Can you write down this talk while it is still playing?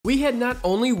We had not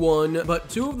only one, but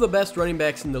two of the best running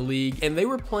backs in the league, and they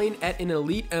were playing at an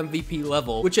elite MVP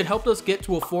level, which had helped us get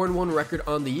to a 4-1 record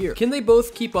on the year. Can they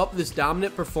both keep up this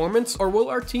dominant performance, or will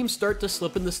our team start to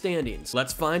slip in the standings?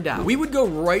 Let's find out. We would go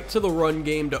right to the run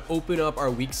game to open up our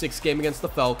Week 6 game against the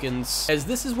Falcons, as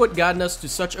this is what gotten us to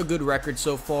such a good record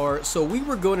so far, so we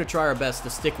were going to try our best to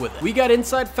stick with it. We got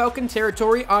inside Falcon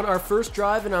territory on our first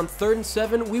drive, and on 3rd and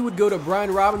 7, we would go to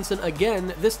Brian Robinson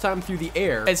again, this time through the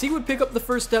air, as he would pick up the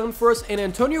first down for us, and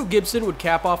Antonio Gibson would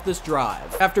cap off this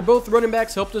drive. After both running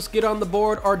backs helped us get on the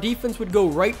board, our defense would go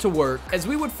right to work, as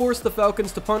we would force the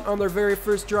Falcons to punt on their very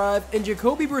first drive, and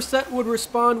Jacoby Brissett would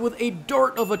respond with a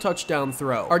dart of a touchdown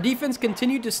throw. Our defense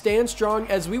continued to stand strong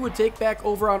as we would take back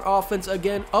over on offense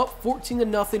again, up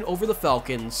 14-0 over the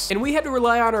Falcons. And we had to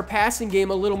rely on our passing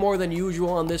game a little more than usual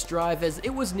on this drive, as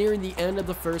it was nearing the end of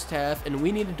the first half, and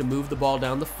we needed to move the ball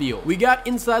down the field. We got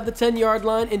inside the 10-yard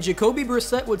line, and Jacoby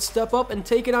Brissett would step up and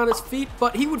take it on his feet,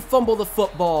 but he would fumble the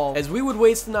football, as we would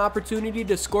waste an opportunity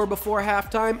to score before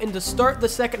halftime, and to start the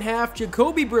second half,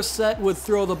 Jacoby Brissett would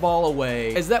throw the ball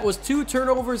away, as that was 2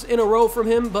 turnovers in a row from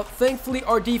him, but thankfully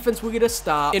our defense would get a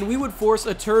stop, and we would force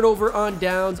a turnover on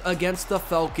downs against the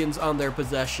Falcons on their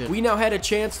possession. We now had a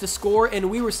chance to score, and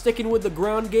we were sticking with the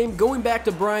ground game, going back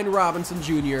to Brian Robinson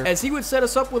Jr., as he would set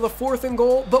us up with a 4th and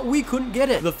goal, but we couldn't get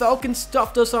it. The Falcons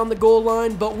stuffed us on the goal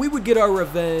line, but we would get our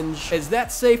revenge, as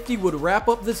that safety would wrap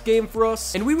up this game for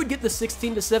us, and we would get the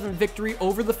 16-7 victory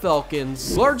over the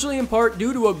Falcons, largely in part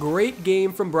due to a great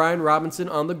game from Brian Robinson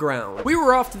on the ground. We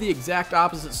were off to the exact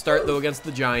opposite start though against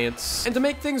the Giants, and to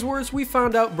make things worse, we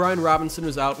found out Brian Robinson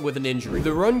was out with an injury.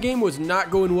 The run game was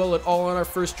not going well at all on our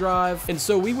first drive, and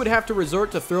so we would have to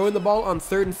resort to throwing the ball on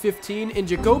 3rd and 15, and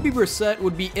Jacoby Brissett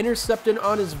would be intercepted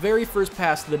on his very first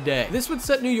pass of the day. This would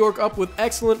set New York up with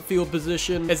excellent field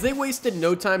position, as they wasted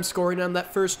no time scoring on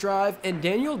that first drive, and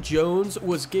Daniel Jones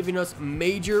was giving us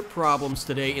major problems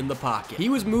today in the pocket. He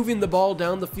was moving the ball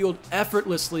down the field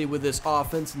effortlessly with this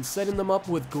offense and setting them up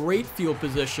with great field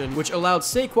position, which allowed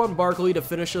Saquon Barkley to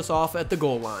finish us off at the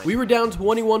goal line. We were down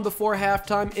 21 before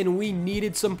halftime, and we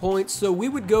needed some points, so we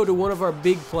would go to one of our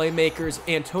big playmakers,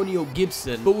 Antonio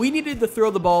Gibson, but we needed to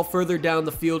throw the ball further down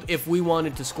the field if we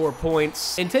wanted to score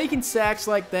points, and taking sacks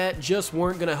like that just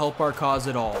weren't going to help our cause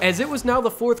at all, as it was now the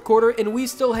 4th quarter and we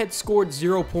still had scored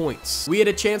 0 points. We had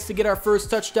a chance to get our first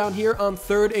touchdown here on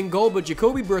 3rd and goal, but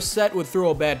Jacoby Brissett would throw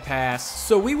a bad pass,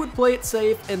 so we would play it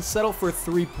safe and settle for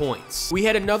 3 points. We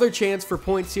had another chance for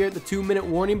points here at the 2-minute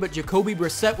warning, but Jacoby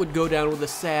Brissett would go down with a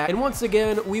sack, and once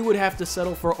again, we would have to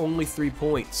settle for only 3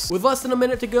 points. With less than a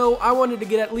minute to go, I wanted to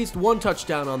get at least 1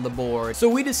 touchdown on the board, so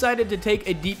we decided to take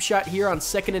a deep shot here on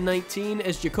 2nd and 19,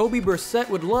 as Jacoby Brissett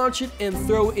would launch it and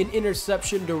throw an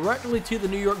interception directly to the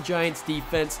New York Giants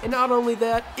defense, and not only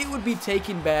that, it would be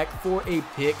taken back for a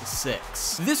pick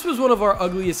 6. This was one of our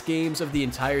ugliest games of the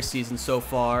entire season so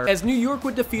far, as New York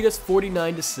would defeat us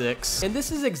 49-6, and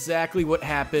this is exactly what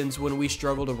happens when we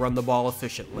struggle to run the ball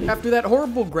efficiently. After that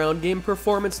horrible ground game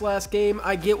performance last game,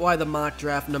 I get why the mock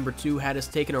draft number 2 had us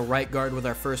taking a right guard with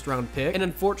our 1st round pick, and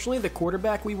unfortunately the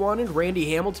quarterback we wanted,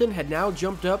 Randy Hamilton, had now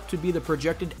jumped up to be the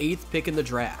projected 8th pick in the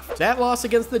draft. That loss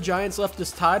against the Giants left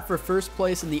us tied for 1st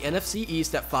place in the NFC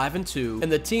East at 5-2,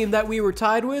 and the team that we were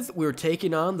tied with, we were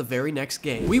taking on the very next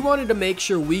game. We wanted to make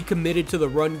sure we committed to the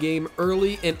run game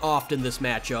early and often this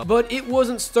matchup, but it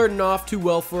wasn't starting off too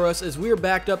well for us, as we were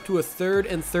backed up to a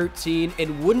 3rd and 13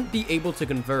 and wouldn't be able to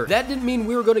convert. That didn't mean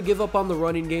we were going to give up on the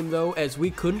running game though, as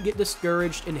we couldn't get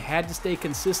discouraged and had to stay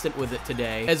consistent with it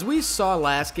today, as we saw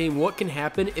last game what can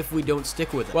happen if we don't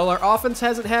stick with it. While our offense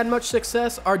hasn't had much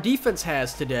success, our defense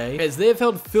has today, as they have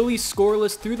held Philly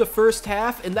scoreless through the first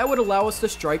half, and that would allow us to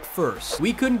strike first.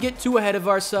 We couldn't get too ahead of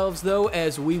ourselves though,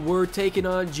 as we were taking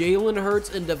on Jalen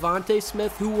Hurts and Devontae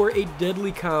Smith, who were a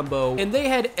deadly combo, and they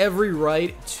had every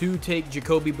right to take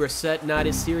Jacoby Brissett not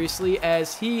as seriously,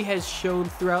 as he has shown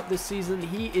throughout this season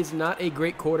he is not a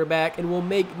great quarterback and will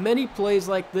make many plays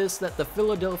like this that the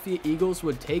Philadelphia Eagles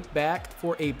would take back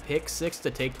for a pick 6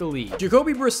 to take the lead.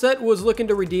 Jacoby Brissett was looking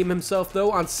to redeem himself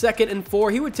though. On 2nd and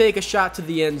 4, he would take a shot to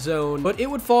the end zone, but it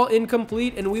would fall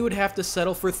incomplete and we would have to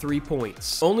settle for 3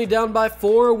 points. Only down by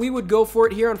 4, we would go for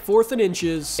it here on 4th and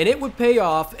inches, and it would pay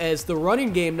off, as the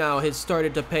running game now has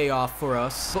started to pay off for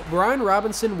us, but Brian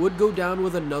Robinson would go down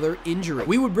with another injury.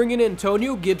 We would bring in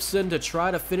Antonio Gibson to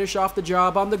try to finish off the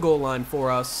job on the goal line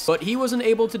for us, but he wasn't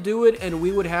able to do it, and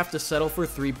we would have to settle for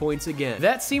 3 points again.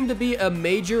 That seemed to be a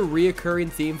major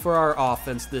reoccurring theme for our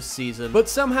offense this season, but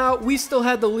somehow we still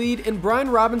had the lead, and Brian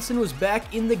Robinson was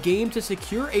back in the game to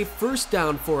secure a 1st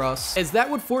down for us, as that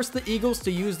would force the Eagles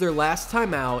to use their last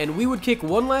timeout, and we would kick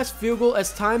one last field goal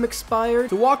as time expired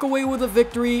to walk away with a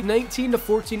victory 3,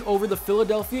 19-14 over the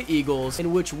Philadelphia Eagles,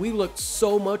 in which we looked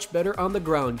so much better on the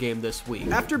ground game this week.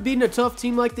 After beating a tough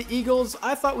team like the Eagles,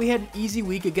 I thought we had an easy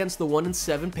week against the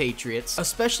 1-7 Patriots,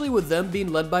 especially with them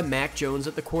being led by Mac Jones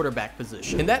at the quarterback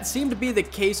position. And that seemed to be the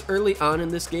case early on in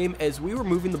this game as we were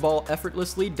moving the ball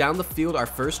effortlessly down the field our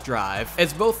first drive,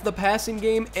 as both the passing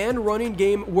game and running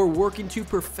game were working to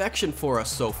perfection for us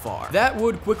so far. That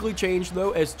would quickly change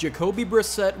though, as Jacoby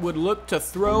Brissett would look to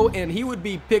throw and he would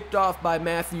be picked off by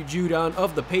Matthew Judon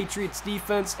of the Patriots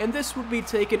defense, and this would be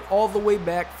taken all the way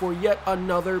back for yet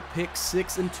another pick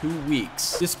 6 in 2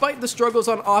 weeks. Despite the struggles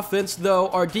on offense though,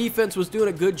 our defense was doing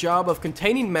a good job of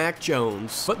containing Mac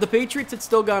Jones, but the Patriots had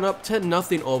still gone up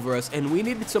 10-0 over us and we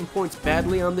needed some points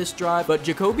badly on this drive, but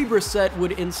Jacoby Brissett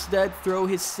would instead throw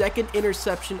his second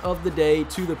interception of the day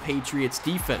to the Patriots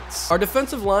defense. Our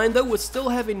defensive line though was still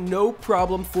having no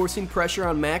problem forcing pressure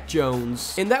on Mac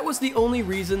Jones, and that was the only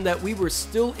reason that we were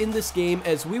still in this game,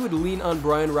 as we would lean on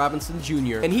Brian Robinson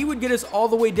Jr. and he would get us all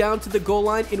the way down to the goal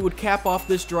line and would cap off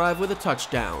this drive with a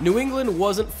touchdown. New England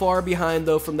wasn't far behind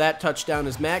though from that touchdown,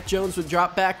 as Mac Jones would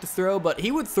drop back to throw, but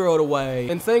he would throw it away,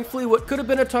 and thankfully what could have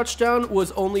been a touchdown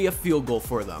was only a field goal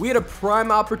for them. We had a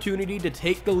prime opportunity to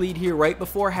take the lead here right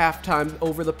before halftime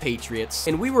over the Patriots,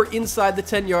 and we were inside the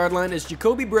 10-yard line as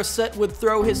Jacoby Brissett would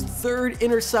throw his third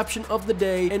interception of the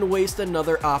day and waste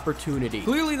another opportunity.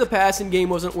 Clearly the passing game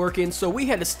wasn't working, so we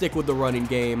had to stick with the running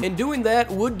game, and doing that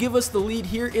would give us the lead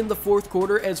here in the fourth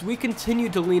quarter as we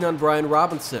continued to lean on Brian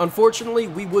Robinson. Unfortunately,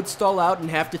 we would stall out and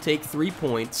have to take 3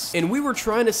 points, and we were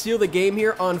trying to seal the game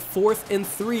here on 4th and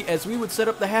 3 as we would set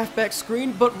up the halfback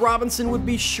screen, but Robinson would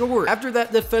be short. After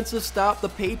that defensive stop, the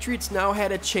Patriots now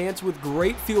had a chance with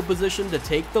great field position to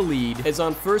take the lead, as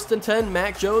on 1st and 10,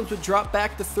 Mac Jones would drop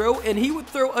back to throw, and he would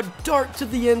throw a dart to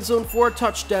the end zone for a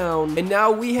touchdown. And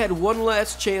now we had one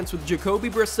last chance with Jacoby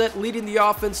Brissett leading the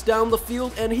offense down the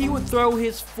field, and he would throw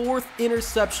his 4th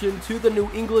interception to the New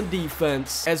England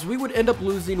defense, as we would end up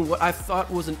losing what I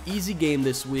thought was an easy game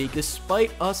this week,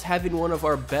 despite us having one of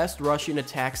our best rushing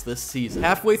attacks this season.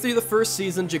 Halfway through the first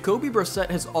season, Jacoby Brissett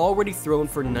has already thrown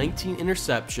for 19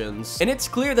 interceptions, and it's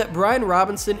clear that Brian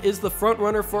Robinson is the front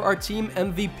runner for our team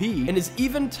MVP and is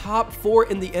even top 4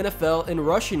 in the NFL in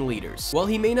rushing leaders. While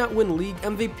he may not win league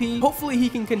MVP, hopefully he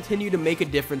can continue to make a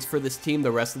difference for this team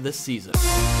the rest of this season.